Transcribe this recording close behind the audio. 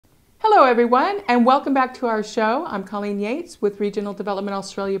Hello everyone and welcome back to our show. I'm Colleen Yates with Regional Development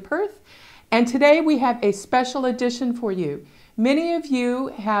Australia Perth, and today we have a special edition for you. Many of you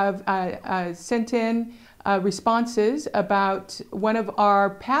have sent in responses about one of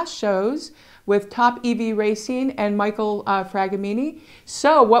our past shows with Top EV Racing and Michael Fragomeni.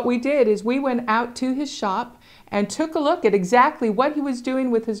 So what we did is we went out to his shop and took a look at exactly what he was doing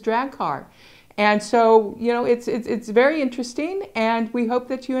with his drag car. And so, you know, it's very interesting, and we hope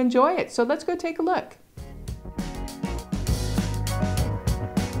that you enjoy it. So let's go take a look.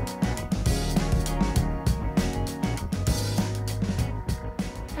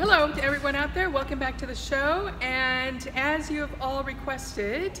 Hello to everyone out there. Welcome back to the show. And as you have all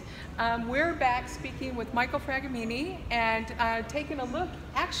requested, we're back speaking with Michael Fragomeni and taking a look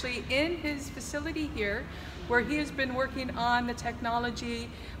actually in his facility here, where he has been working on the technology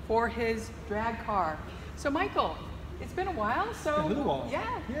for his drag car. So Michael, it's been a while. So a little while.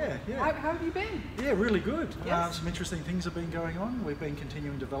 Yeah. How have you been? Yeah, really good. Yes. Some interesting things have been going on. We've been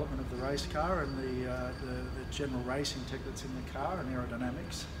continuing development of the race car and the general racing tech that's in the car and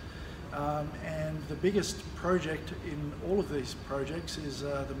aerodynamics. And the biggest project in all of these projects is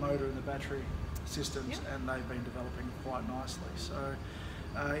the motor and the battery systems, and they've been developing quite nicely. So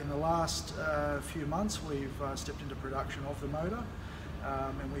in the last few months we've stepped into production of the motor,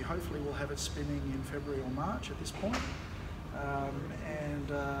 and we hopefully will have it spinning in February or March at this point.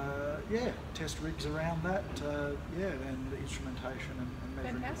 Test rigs around that, and instrumentation and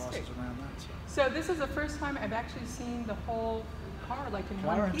measuring devices around that. So this is the first time I've actually seen the whole car like in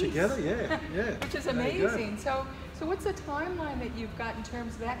one piece. Together, yeah. Which is amazing. So what's the timeline that you've got in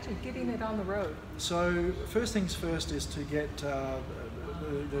terms of actually getting it on the road? So first things first is to get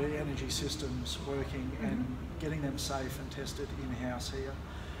the energy systems working and getting them safe and tested in-house here.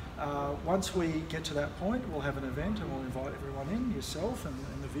 Once we get to that point, we'll have an event and we'll invite everyone in, yourself and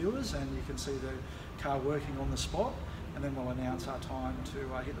the viewers, and you can see the car working on the spot, and then we'll announce our time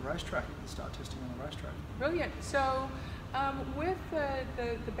to hit the racetrack and start testing on the racetrack. Brilliant. So with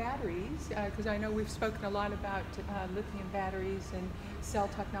the batteries, because I know we've spoken a lot about lithium batteries and cell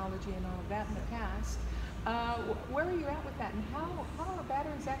technology and all of that in the past, where are you at with that, and how are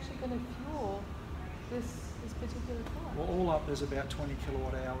batteries actually going to fuel this particular car? Well, all up there's about 20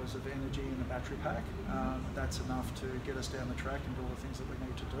 kilowatt hours of energy in the battery pack. That's enough to get us down the track and do all the things that we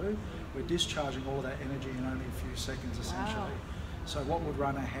need to do. We're discharging all of that energy in only a few seconds essentially. Wow. So what would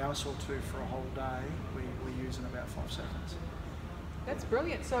run a house or two for a whole day, we use in about 5 seconds. That's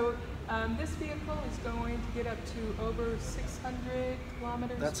brilliant. So this vehicle is going to get up to over 600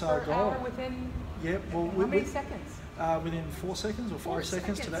 kilometers per hour within how many seconds? Within 4 seconds or 5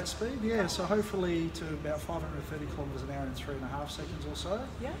 seconds to that speed. Yeah, so hopefully to about 530 kilometers an hour in 3.5 seconds or so.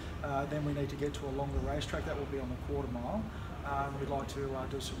 Yeah. Then we need to get to a longer racetrack. That will be on the quarter mile. We'd like to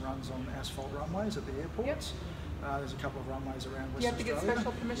do some runs on asphalt runways at the airports. Yep. There's a couple of runways around Western Australia. You have to get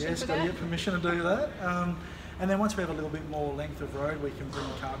special permission for that? Yes, got to get permission to do that. And then once we have a little bit more length of road, we can bring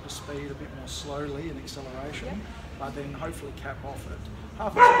the car up to speed a bit more slowly in acceleration, but then hopefully cap off at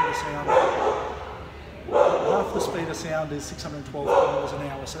half the speed of sound. Half the speed of sound is 612 kilometers an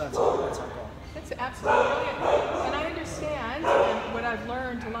hour, so that's our goal. That's absolutely brilliant. And I understand, and what I've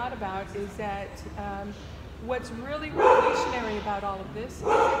learned a lot about is that what's really revolutionary about all of this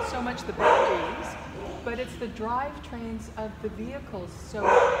isn't so much the batteries, but it's the drivetrains of the vehicles. So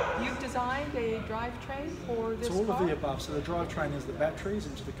you've designed a drivetrain for this car? It's all of the above. So the drivetrain is the batteries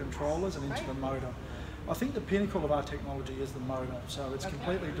into the controllers and into the motor. I think the pinnacle of our technology is the motor. So it's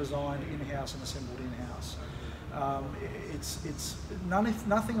completely designed in-house and assembled in-house.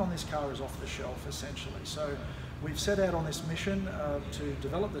 Nothing on this car is off the shelf essentially. So we've set out on this mission to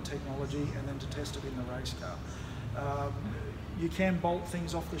develop the technology and then to test it in the race car. You can bolt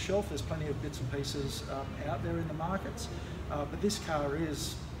things off the shelf. There's plenty of bits and pieces out there in the markets, but this car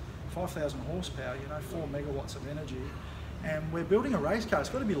is 5,000 horsepower, 4 megawatts of energy, and we're building a race car. It's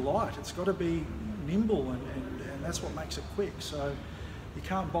got to be light, it's got to be nimble, and that's what makes it quick. So you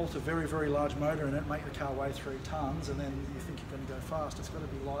can't bolt a very, very large motor in it, make the car weigh 3 tons, and then you think you're going to go fast. It's got to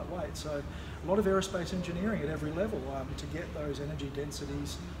be lightweight. So a lot of aerospace engineering at every level to get those energy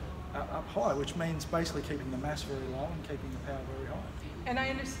densities up high, which means basically keeping the mass very low and keeping the power very high. And I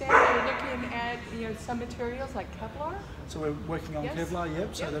understand you're looking at some materials like Kevlar? So we're working on Kevlar,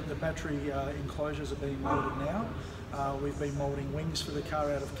 yep. So the battery enclosures are being moulded now. We've been moulding wings for the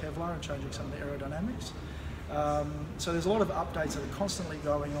car out of Kevlar and changing some of the aerodynamics. So there's a lot of updates that are constantly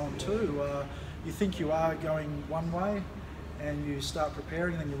going on too. You think you are going one way, and you start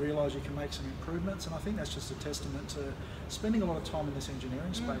preparing, and then you realise you can make some improvements, and I think that's just a testament to spending a lot of time in this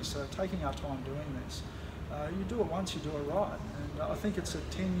engineering space, taking our time doing this. you do it once, you do it right. And I think it's a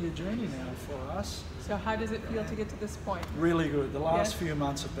 10-year journey now for us. So how does it feel to get to this point? Really good. The last few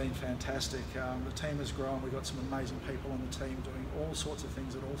months have been fantastic. The team has grown. We've got some amazing people on the team doing all sorts of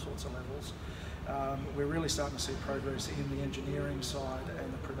things at all sorts of levels. We're really starting to see progress in the engineering side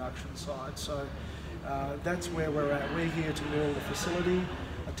and the production side. So that's where we're at. We're here to build a facility,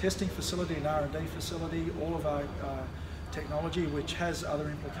 a testing facility, an R&D facility, all of our technology, which has other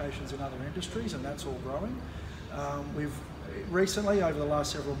implications in other industries, and that's all growing. We've recently, over the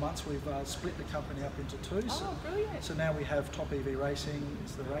last several months, we've split the company up into two. Oh, brilliant. So now we have Top EV Racing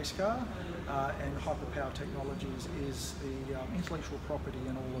is the race car, and Hyperpower Technologies is the intellectual property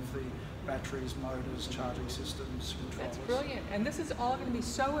and all of the batteries, motors, charging systems, controllers. That's brilliant. And this is all going to be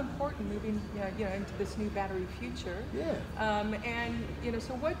so important moving into this new battery future. Yeah. And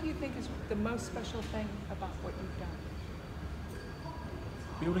so what do you think is the most special thing about what you've done?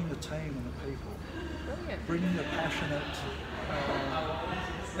 Building the team and the people. Brilliant. Bringing the passionate,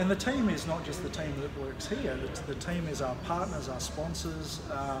 and the team is not just the team that works here. The team is our partners, our sponsors,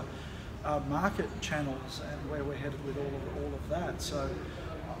 our market channels, and where we're headed with all of that. So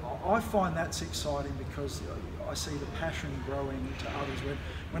I find that's exciting because I see the passion growing to others.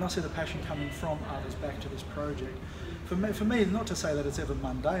 When I see the passion coming from others back to this project, for me, not to say that it's ever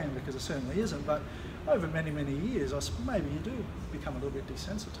mundane, because it certainly isn't, but over many years, maybe you do become a little bit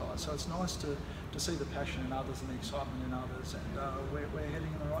desensitized. So it's nice to see the passion in others and the excitement in others, and we're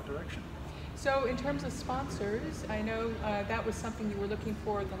heading in the right direction. So in terms of sponsors, I know that was something you were looking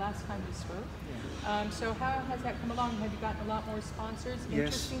for the last time you spoke. Yeah. So how has that come along? Have you gotten a lot more sponsors,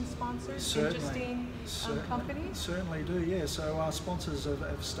 interesting sponsors, certainly, companies? Certainly do, yeah. So our sponsors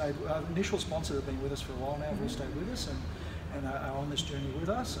have stayed, our initial sponsors have been with us for a while now, have all stayed with us and are on this journey with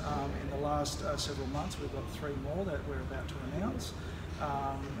us. In the last several months, we've got 3 more that we're about to announce.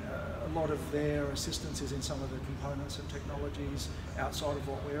 A lot of their assistance is in some of the components and technologies outside of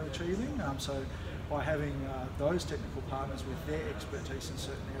what we're achieving. So by having those technical partners with their expertise in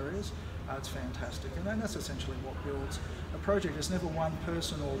certain areas, it's fantastic. And then that's essentially what builds a project. It's never one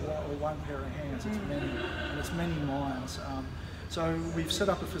person or one pair of hands, it's many, and it's many minds. So we've set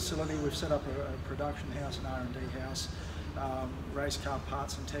up a facility, we've set up a production house, an R&D house, race car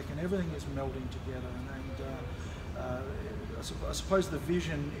parts and tech, and everything is melding together. I suppose the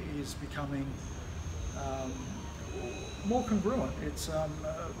vision is becoming more congruent. It's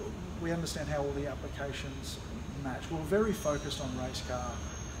we understand how all the applications match. We're very focused on race car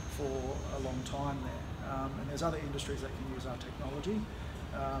for a long time there, and there's other industries that can use our technology.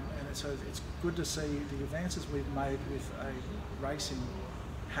 And so it's good to see the advances we've made with a racing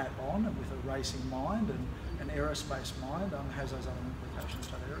hat on and with a racing mind and an aerospace mind has those other implications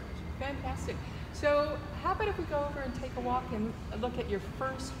to other areas. Fantastic. So how about if we go over and take a walk and look at your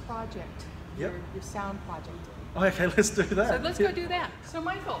first project, your sound project? Okay, let's do that. So let's go do that. So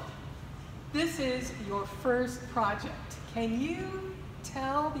Michael, this is your first project. Can you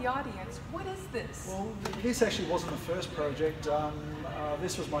tell the audience, what is this? Well, this actually wasn't the first project.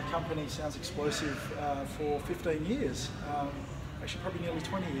 This was my company, Sounds Explosive, for 15 years. Actually, probably nearly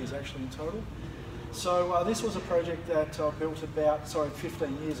 20 years actually in total. So this was a project that I built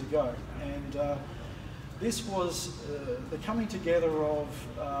 15 years ago. And this was the coming together of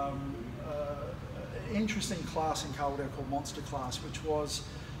an interesting class in car called Monster Class, which was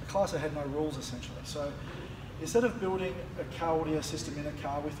a class that had no rules essentially. So instead of building a car audio system in a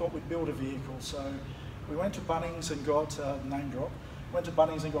car, we thought we'd build a vehicle. So we went to Bunnings and got, name drop, went to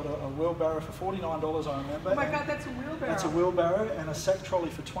Bunnings and got a wheelbarrow for $49, I remember. Oh my God, that's a wheelbarrow. That's a wheelbarrow, and a sack trolley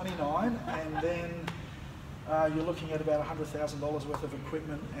for $29, and then you're looking at about $100,000 worth of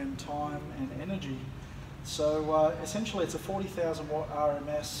equipment and time and energy. So essentially it's a 40,000 watt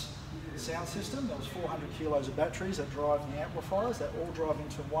RMS sound system. There was 400 kilos of batteries that drive the amplifiers that all drive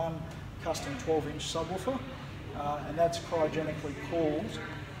into one custom 12-inch subwoofer, and that's cryogenically cooled.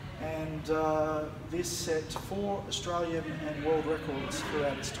 And this set 4 Australian and world records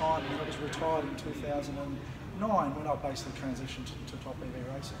throughout its time, and it was retired in 2009 when I basically transitioned to Top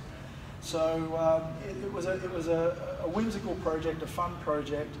EV Racing. So it was a whimsical project, a fun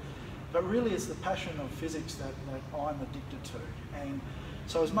project, but really it's the passion of physics that I'm addicted to. And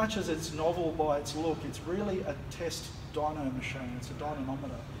so as much as it's novel by its look, it's really a test dyno machine, it's a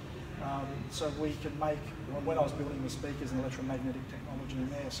dynamometer. So we can make, when I was building the speakers and electromagnetic technology in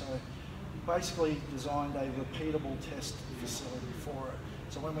there, so basically designed a repeatable test facility for it.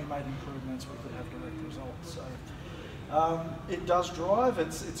 So when we made improvements, we could have direct results. So it does drive.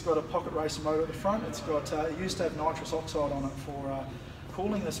 It's got a pocket racer motor at the front. It's got it used to have nitrous oxide on it for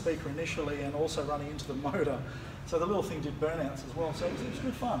cooling the speaker initially and also running into the motor. So the little thing did burnouts as well. So it was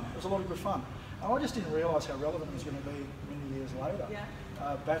good fun. It was a lot of good fun. I just didn't realise how relevant it was going to be many years later. Yeah.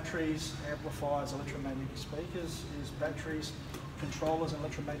 Batteries, amplifiers, electromagnetic speakers, is batteries, controllers, and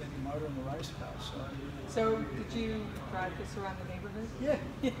electromagnetic motor in the race car. So did you drive this around the neighborhood? Yeah,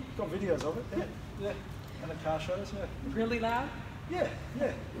 got videos of it. Yeah, and the car shows. Yeah. Really loud? Yeah.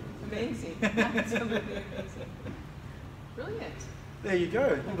 Amazing. Absolutely amazing. Brilliant. There you go.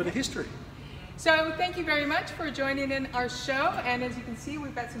 A little bit of history. So thank you very much for joining in our show. And as you can see,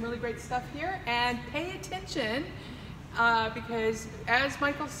 we've got some really great stuff here. And pay attention because, as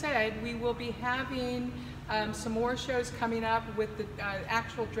Michael said, we will be having some more shows coming up with the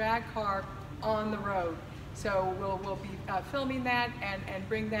actual drag car on the road. So we'll be filming that and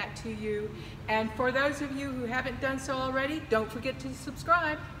bring that to you. And for those of you who haven't done so already, don't forget to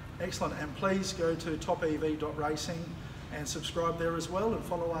subscribe. Excellent. And please go to topev.racing and subscribe there as well, and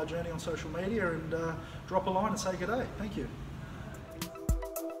follow our journey on social media, and drop a line and say good day. Thank you.